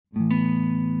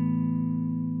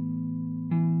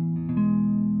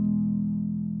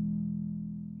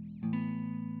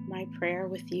prayer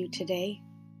with you today.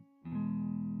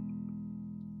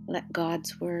 Let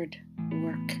God's word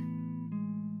work.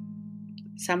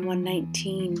 Psalm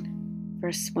 119,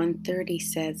 verse 130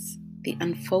 says, "The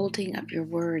unfolding of your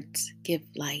words give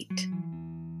light.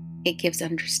 It gives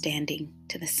understanding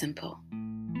to the simple."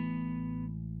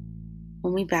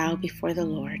 When we bow before the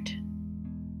Lord,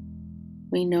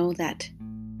 we know that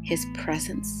His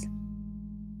presence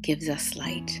gives us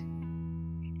light.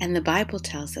 And the Bible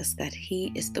tells us that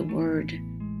He is the Word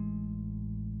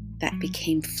that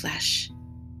became flesh,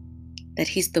 that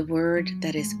He's the Word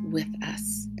that is with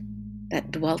us, that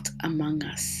dwelt among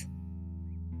us.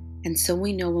 And so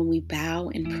we know when we bow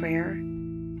in prayer,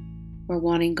 we're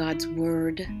wanting God's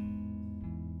Word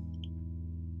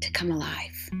to come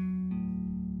alive.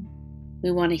 We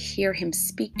want to hear Him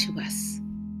speak to us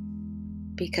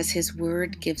because His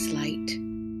Word gives light.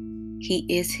 He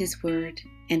is His Word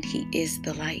and He is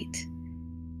the light.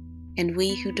 And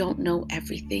we who don't know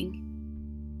everything,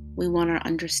 we want our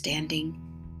understanding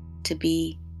to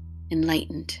be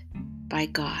enlightened by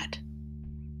God,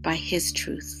 by His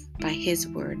truth, by His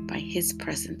Word, by His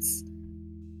presence.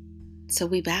 So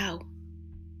we bow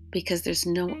because there's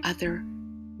no other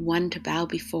one to bow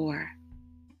before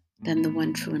than the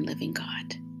one true and living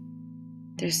God.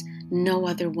 There's no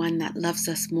other one that loves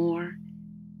us more,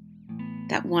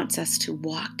 that wants us to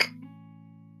walk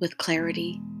with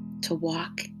clarity, to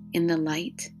walk in the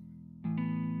light,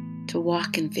 to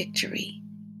walk in victory.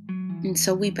 And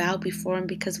so we bow before Him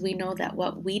because we know that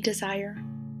what we desire,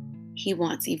 He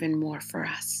wants even more for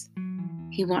us.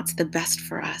 He wants the best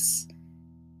for us.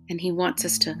 And He wants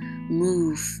us to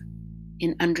move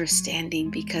in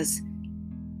understanding because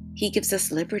He gives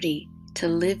us liberty to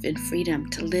live in freedom,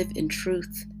 to live in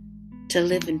truth, to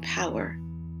live in power.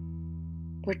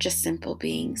 We're just simple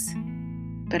beings,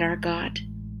 but our God,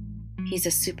 He's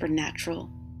a supernatural,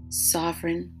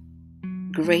 sovereign,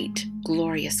 great,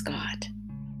 glorious God.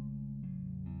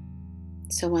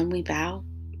 So when we bow,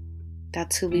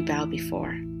 that's who we bow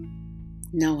before,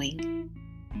 knowing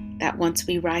that once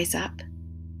we rise up,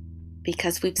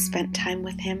 because we've spent time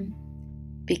with Him,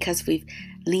 because we've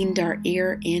leaned our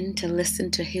ear in to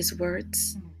listen to His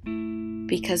words,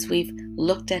 because we've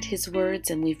looked at His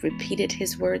words and we've repeated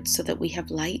His words so that we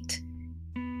have light,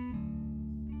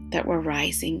 that we're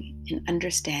rising in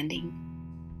understanding,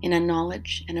 in a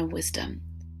knowledge and a wisdom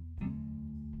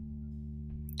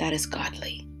that is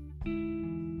godly,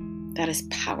 that is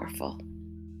powerful,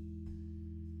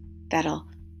 that'll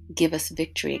give us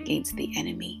victory against the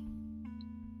enemy,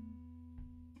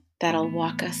 that'll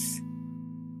walk us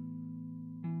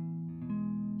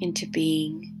into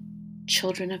being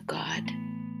children of God,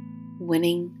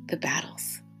 winning the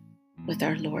battles with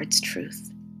our Lord's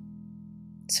truth.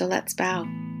 So let's bow,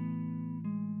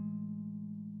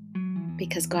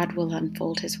 because God will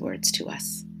unfold His words to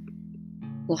us.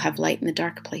 We'll have light in the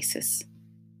dark places,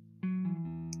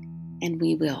 and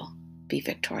we will be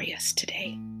victorious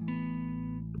today.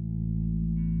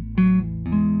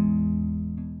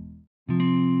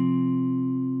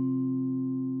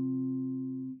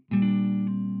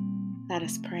 Let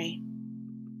us pray.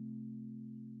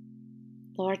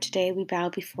 Lord, today we bow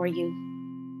before You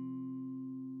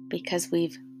because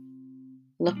we've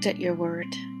looked at Your word,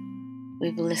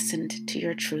 we've listened to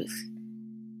Your truth,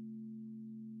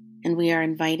 and we are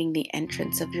inviting the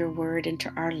entrance of Your word into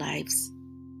our lives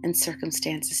and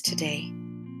circumstances today,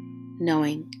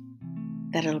 knowing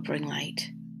that it'll bring light.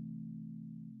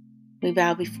 We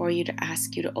bow before You to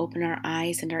ask You to open our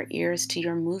eyes and our ears to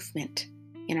Your movement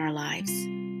in our lives.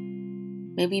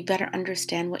 May we better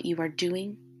understand what You are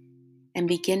doing and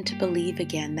begin to believe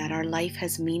again that our life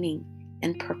has meaning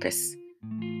and purpose,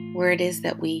 where it is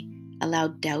that we allow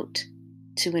doubt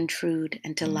to intrude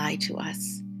and to lie to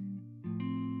us.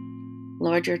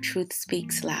 Lord, Your truth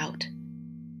speaks loud,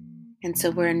 and so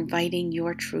we're inviting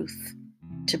Your truth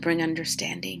to bring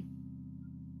understanding.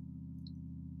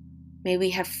 May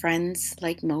we have friends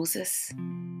like Moses.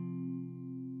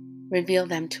 Reveal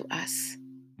them to us.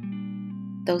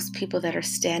 Those people that are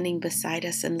standing beside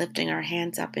us and lifting our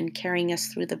hands up and carrying us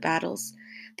through the battles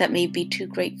that may be too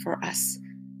great for us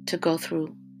to go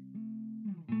through.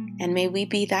 And may we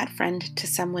be that friend to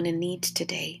someone in need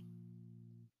today.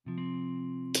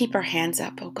 Keep our hands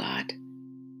up, O God,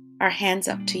 our hands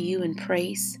up to You in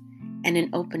praise and in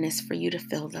openness for You to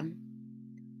fill them.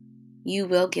 You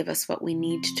will give us what we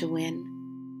need to win.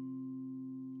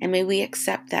 And may we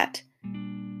accept that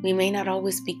we may not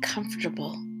always be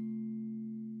comfortable,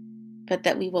 but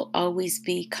that we will always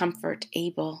be comfort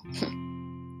able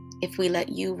if we let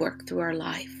You work through our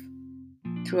life,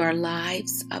 through our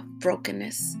lives of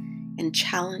brokenness and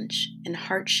challenge and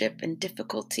hardship and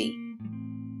difficulty.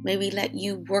 May we let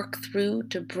you work through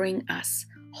to bring us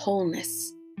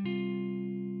wholeness,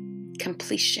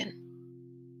 completion,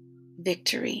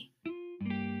 victory.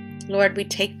 Lord, we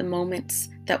take the moments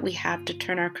that we have to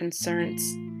turn our concerns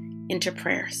into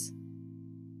prayers.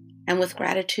 And with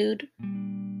gratitude,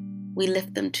 we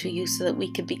lift them to you so that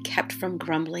we can be kept from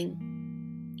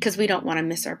grumbling, because we don't want to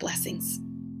miss our blessings.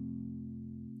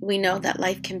 We know that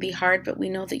life can be hard, but we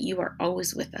know that you are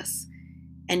always with us,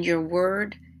 and your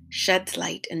word sheds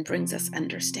light and brings us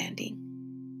understanding.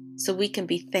 So we can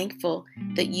be thankful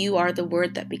that you are the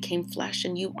word that became flesh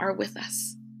and you are with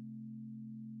us.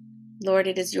 Lord,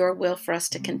 it is your will for us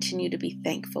to continue to be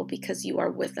thankful because you are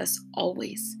with us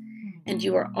always, and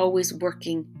you are always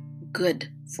working good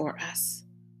for us.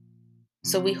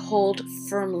 So we hold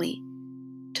firmly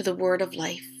to the word of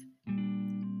life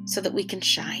so that we can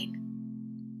shine.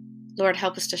 Lord,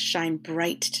 help us to shine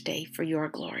bright today for your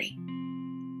glory.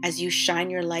 As you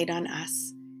shine your light on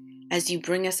us, as you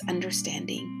bring us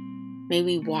understanding, may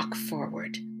we walk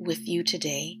forward with you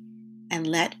today and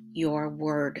let your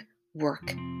word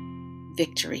work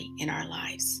victory in our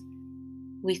lives.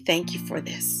 We thank you for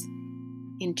this.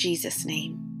 In Jesus'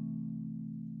 name,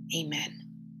 amen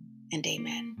and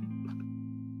amen.